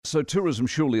So tourism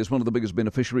surely is one of the biggest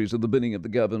beneficiaries of the binning of the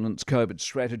government's COVID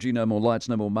strategy. No more lights,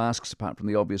 no more masks, apart from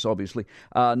the obvious, obviously.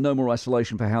 No more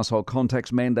isolation for household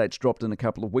contacts. Mandates dropped in a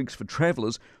couple of weeks for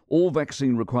travellers. All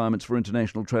vaccine requirements for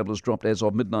international travellers dropped as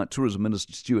of midnight. Tourism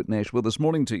Minister Stuart Nash with us.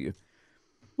 Morning to you.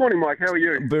 Morning, Mike. How are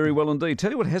you? Very well indeed.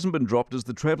 Tell you what hasn't been dropped is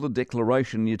the Traveller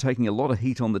Declaration. You're taking a lot of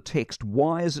heat on the text.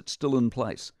 Why is it still in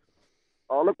place?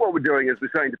 Oh, look, what we're doing is we're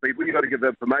saying to people, you've got to give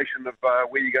information of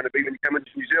where you're going to be when you come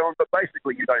into New Zealand, but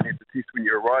basically you don't have to test when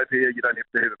you arrive here. You don't have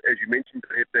to have, as you mentioned,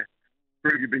 you have to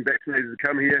prove you've been vaccinated to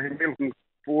come here, and we're looking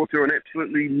forward to an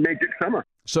absolutely magic summer.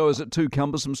 So is it too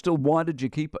cumbersome still? Why did you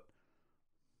keep it?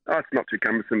 Oh, it's not too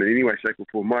cumbersome in any way, shape or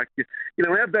form, Mike. You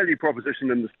know, our value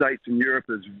proposition in the States and Europe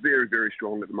is very, very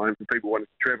strong at the moment for people wanting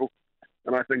to travel.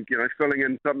 And I think, filling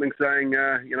in something saying,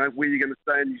 where you're going to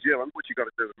stay in New Zealand, which you've got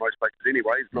to do with most places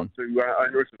anyway, is not too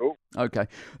onerous at all. Okay.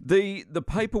 The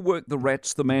paperwork, the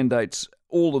RATs, the mandates,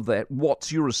 all of that,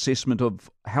 what's your assessment of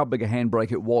how big a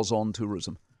handbrake it was on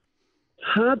tourism?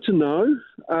 Hard to know.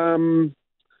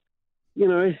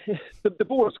 The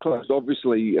border's closed,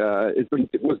 obviously.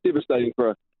 It was devastating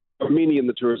for many in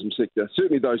the tourism sector,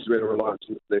 certainly those who had a reliance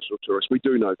on international tourists. We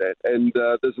do know that. And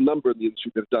there's a number in the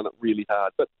industry that have done it really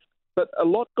hard. But a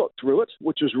lot got through it,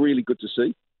 which was really good to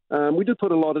see. We did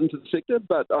put a lot into the sector,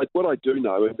 but what I do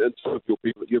know, and some of your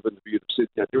people that you've interviewed have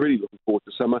said, you're really looking forward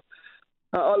to summer.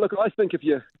 Look, I think if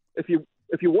you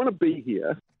want to be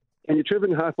here and you're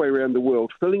travelling halfway around the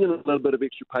world, filling in a little bit of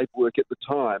extra paperwork at the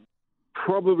time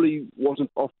probably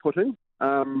wasn't off-putting.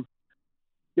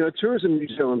 Tourism New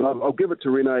Zealand, I'll give it to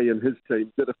Rene and his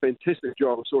team, did a fantastic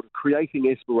job of sort of creating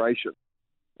aspiration.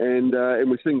 And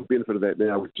we're seeing the benefit of that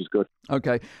now, which is good.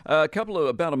 Okay.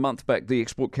 About a month back, the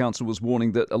Export Council was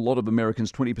warning that a lot of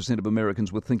Americans, 20% of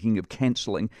Americans, were thinking of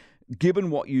cancelling. Given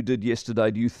what you did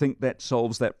yesterday, do you think that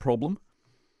solves that problem?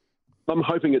 I'm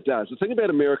hoping it does. The thing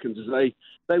about Americans is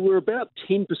they were about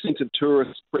 10% of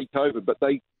tourists pre-COVID, but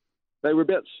they were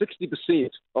about 60%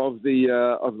 of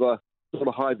the sort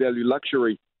of high-value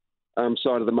luxury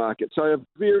side of the market. So a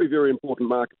very, very important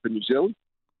market for New Zealand.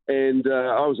 And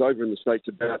I was over in the States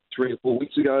about 3 or 4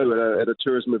 weeks ago at a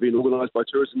tourism event organised by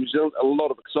Tourism New Zealand. A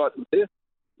lot of excitement there.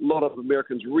 A lot of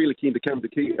Americans really keen to come to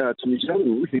New Zealand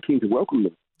and really keen to welcome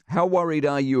them. How worried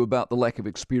are you about the lack of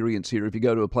experience here if you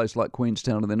go to a place like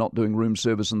Queenstown and they're not doing room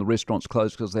service and the restaurant's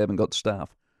closed because they haven't got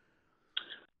staff?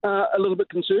 A little bit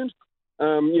concerned.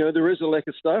 There is a lack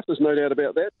of staff. There's no doubt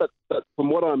about that. But from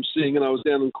what I'm seeing, and I was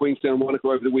down in Queenstown, Wanaka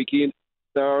over the weekend,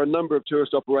 there are a number of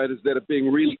tourist operators that are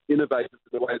being really innovative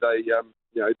in the way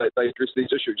they address these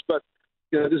issues. But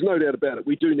there's no doubt about it.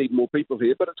 We do need more people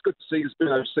here, but it's good to see there's been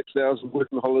over 6,000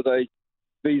 working holiday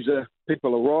visa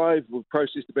people arrive. We've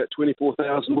processed about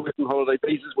 24,000 working holiday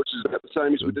visas, which is about the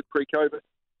same as we did pre-COVID.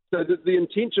 So the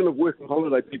intention of working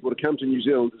holiday people to come to New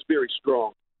Zealand is very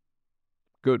strong.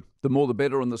 Good. The more the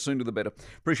better and the sooner the better.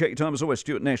 Appreciate your time as always.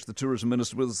 Stuart Nash, the Tourism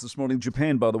Minister, with us this morning.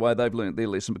 Japan, by the way, they've learnt their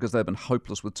lesson because they've been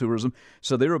hopeless with tourism.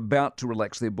 So they're about to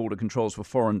relax their border controls for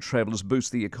foreign travellers,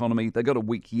 boost the economy. They got a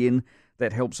weak yen.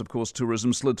 That helps, of course,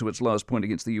 tourism. Slid to its lowest point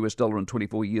against the US dollar in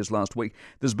 24 years last week.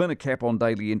 There's been a cap on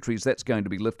daily entries. That's going to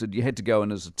be lifted. You had to go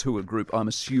in as a tour group. I'm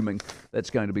assuming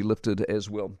that's going to be lifted as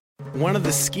well. One of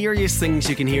the scariest things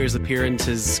you can hear as a parent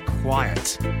is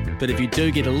quiet. But if you do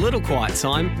get a little quiet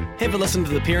time, have a listen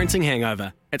to The Parenting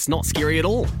Hangover. It's not scary at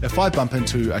all. If I bump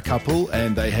into a couple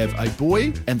and they have a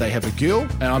boy and they have a girl,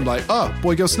 and I'm like, oh,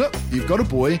 boy, girl, snip. You've got a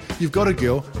boy, you've got a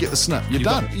girl, get the snip. You're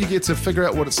done. You get to figure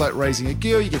out what it's like raising a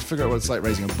girl, you get to figure out what it's like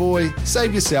raising a boy,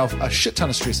 save yourself a shit ton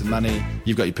of stress and money.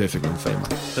 You've got your perfect little family.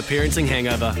 The Parenting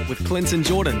Hangover with Clinton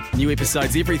Jordan. New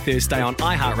episodes every Thursday on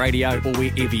iHeartRadio or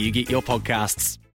wherever you get your podcasts.